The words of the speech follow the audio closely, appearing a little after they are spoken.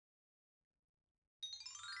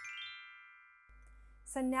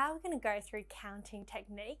So now we're going to go through counting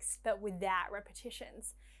techniques, but without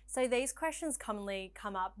repetitions. So these questions commonly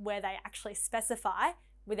come up where they actually specify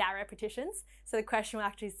without repetitions. So the question will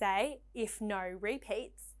actually say, if no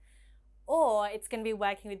repeats, or it's going to be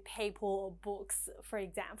working with people or books, for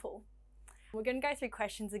example. We're going to go through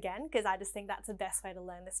questions again because I just think that's the best way to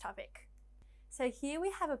learn this topic. So here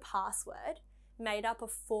we have a password made up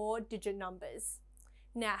of 4-digit numbers.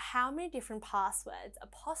 Now, how many different passwords are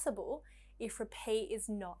possible if repeat is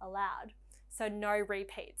not allowed? So no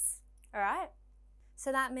repeats, all right?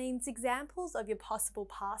 So that means examples of your possible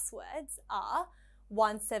passwords are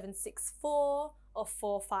 1764 or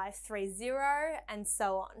 4530 and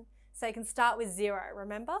so on. So you can start with 0,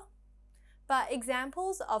 remember? But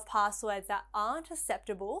examples of passwords that aren't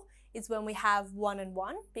acceptable is when we have 1 and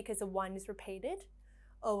 1 because a 1 is repeated,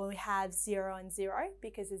 or when we have 0 and 0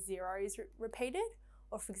 because a 0 is repeated,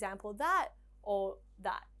 or for example that or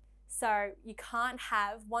that. So you can't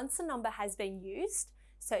have, once a number has been used,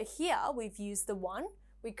 so here we've used the 1,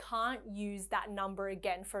 we can't use that number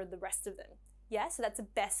again for the rest of them. Yeah, so that's the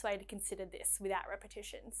best way to consider this without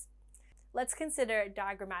repetitions. Let's consider it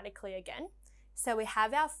diagrammatically again. So we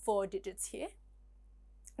have our 4 digits here.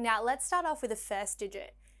 Now let's start off with the first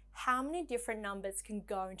digit. How many different numbers can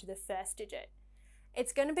go into the first digit?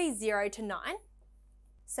 It's going to be 0 to 9.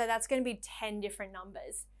 So that's going to be 10 different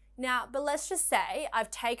numbers. Now, but let's just say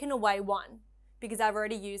I've taken away 1 because I've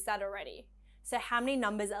already used that already. So how many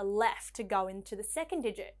numbers are left to go into the second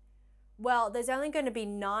digit? Well, there's only going to be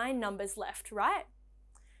 9 numbers left, right?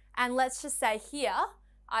 And let's just say here,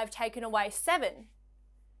 I've taken away 7.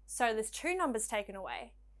 So there's 2 numbers taken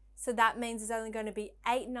away. So that means there's only going to be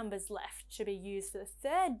 8 numbers left to be used for the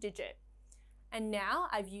third digit. And now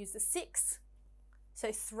I've used the 6.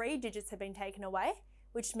 So 3 digits have been taken away,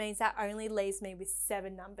 which means that only leaves me with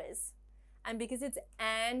 7 numbers. And because it's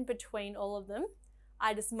and between all of them,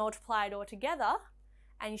 I just multiply it all together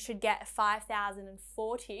and you should get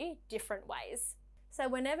 5,040 different ways. So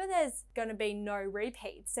whenever there's going to be no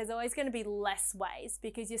repeats, there's always going to be less ways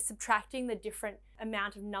because you're subtracting the different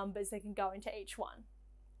amount of numbers that can go into each one.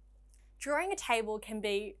 Drawing a table can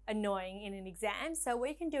be annoying in an exam, so what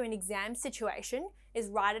you can do in an exam situation is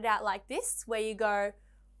write it out like this, where you go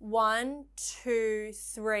 1, 2,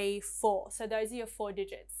 3, 4. So those are your 4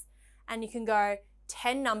 digits. And you can go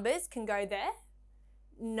 10 numbers can go there,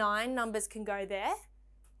 9 numbers can go there,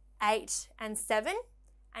 8 and 7.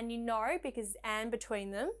 And you know, because and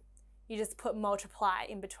between them, you just put multiply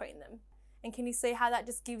in between them. And can you see how that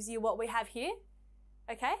just gives you what we have here?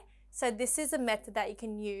 Okay, so this is a method that you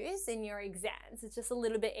can use in your exams. It's just a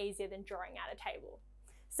little bit easier than drawing out a table.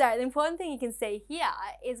 So the important thing you can see here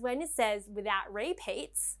is when it says without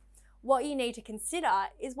repeats, what you need to consider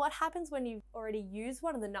is what happens when you've already used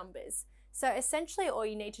one of the numbers. So essentially all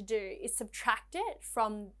you need to do is subtract it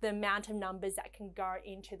from the amount of numbers that can go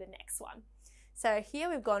into the next one. So here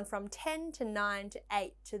we've gone from 10 to 9 to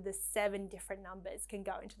 8 to the 7 different numbers can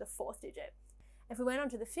go into the 4th digit. If we went on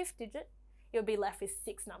to the 5th digit, you'll be left with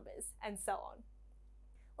 6 numbers and so on.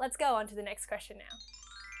 Let's go on to the next question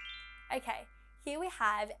now. Okay, here we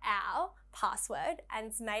have our password and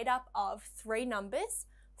it's made up of 3 numbers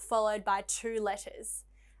followed by 2 letters.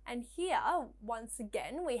 And here, once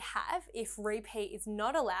again, we have, if repeat is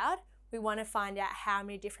not allowed, we want to find out how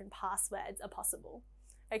many different passwords are possible.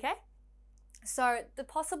 Okay? So the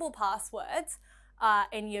possible passwords are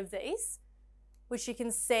any of these, which you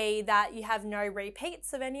can see that you have no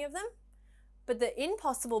repeats of any of them. But the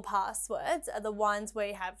impossible passwords are the ones where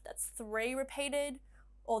you have that's 3 repeated,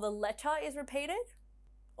 or the letter is repeated,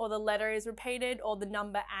 or the letter is repeated, or the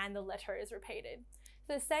number and the letter is repeated.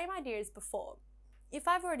 So the same idea as before. If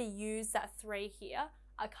I've already used that 3 here,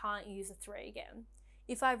 I can't use the 3 again.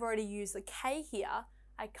 If I've already used the K here,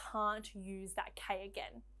 I can't use that K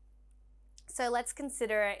again. So let's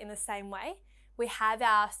consider it in the same way. We have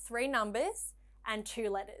our 3 numbers and 2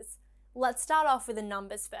 letters. Let's start off with the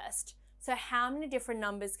numbers first. So how many different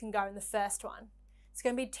numbers can go in the first one? It's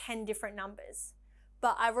going to be 10 different numbers.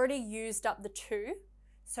 But I've already used up the 2,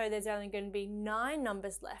 so there's only going to be 9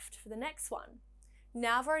 numbers left for the next one.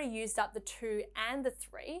 Now I've already used up the 2 and the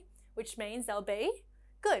 3, which means there'll be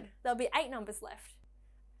 8 numbers left.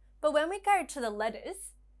 But when we go to the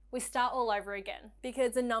letters, we start all over again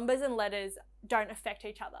because the numbers and letters don't affect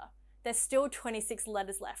each other. There's still 26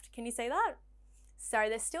 letters left. Can you see that? So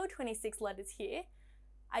there's still 26 letters here.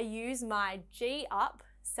 I use my G up,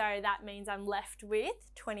 so that means I'm left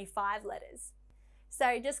with 25 letters.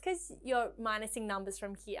 So just because you're minusing numbers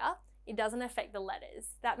from here, it doesn't affect the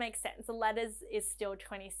letters. That makes sense. The letters is still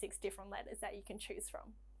 26 different letters that you can choose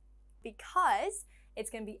from. Because it's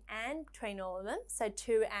going to be and between all of them. So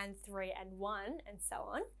 2 and 3 and 1 and so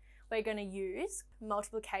on. We're going to use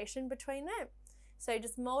multiplication between them. So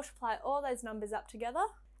just multiply all those numbers up together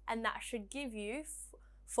and that should give you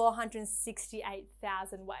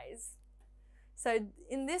 468,000 ways. So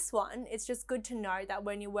in this one, it's just good to know that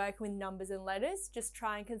when you're working with numbers and letters, just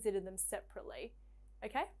try and consider them separately,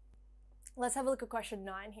 okay? Let's have a look at question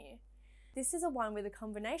 9 here. This is a one with a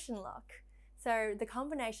combination lock. So the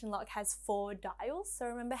combination lock has 4 dials. So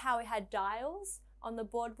remember how we had dials on the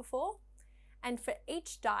board before? And for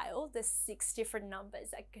each dial, there's 6 different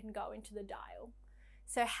numbers that can go into the dial.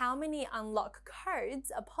 So how many unlock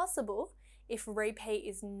codes are possible if repeat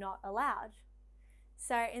is not allowed?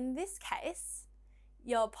 So in this case,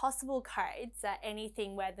 your possible codes are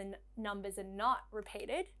anything where the numbers are not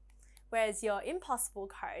repeated, whereas your impossible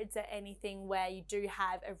codes are anything where you do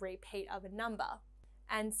have a repeat of a number.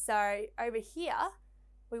 And so over here,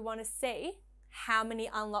 we want to see how many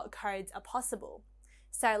unlock codes are possible.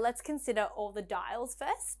 So let's consider all the dials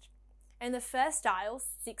first. In the first dial,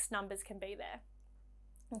 6 numbers can be there.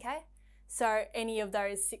 Okay, so any of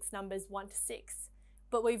those 6 numbers, 1 to 6.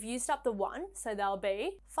 But we've used up the 1, so there'll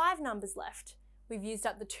be 5 numbers left. We've used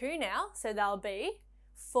up the 2 now, so there'll be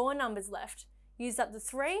 4 numbers left. Used up the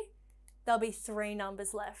 3, there'll be 3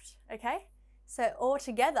 numbers left, okay? So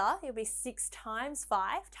altogether, it'll be 6 times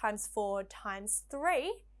 5 times 4 times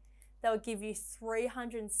 3. That will give you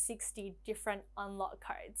 360 different unlock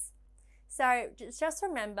codes. So just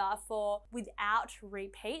remember, for without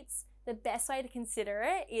repeats, the best way to consider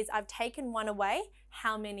it is I've taken 1 away,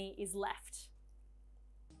 how many is left?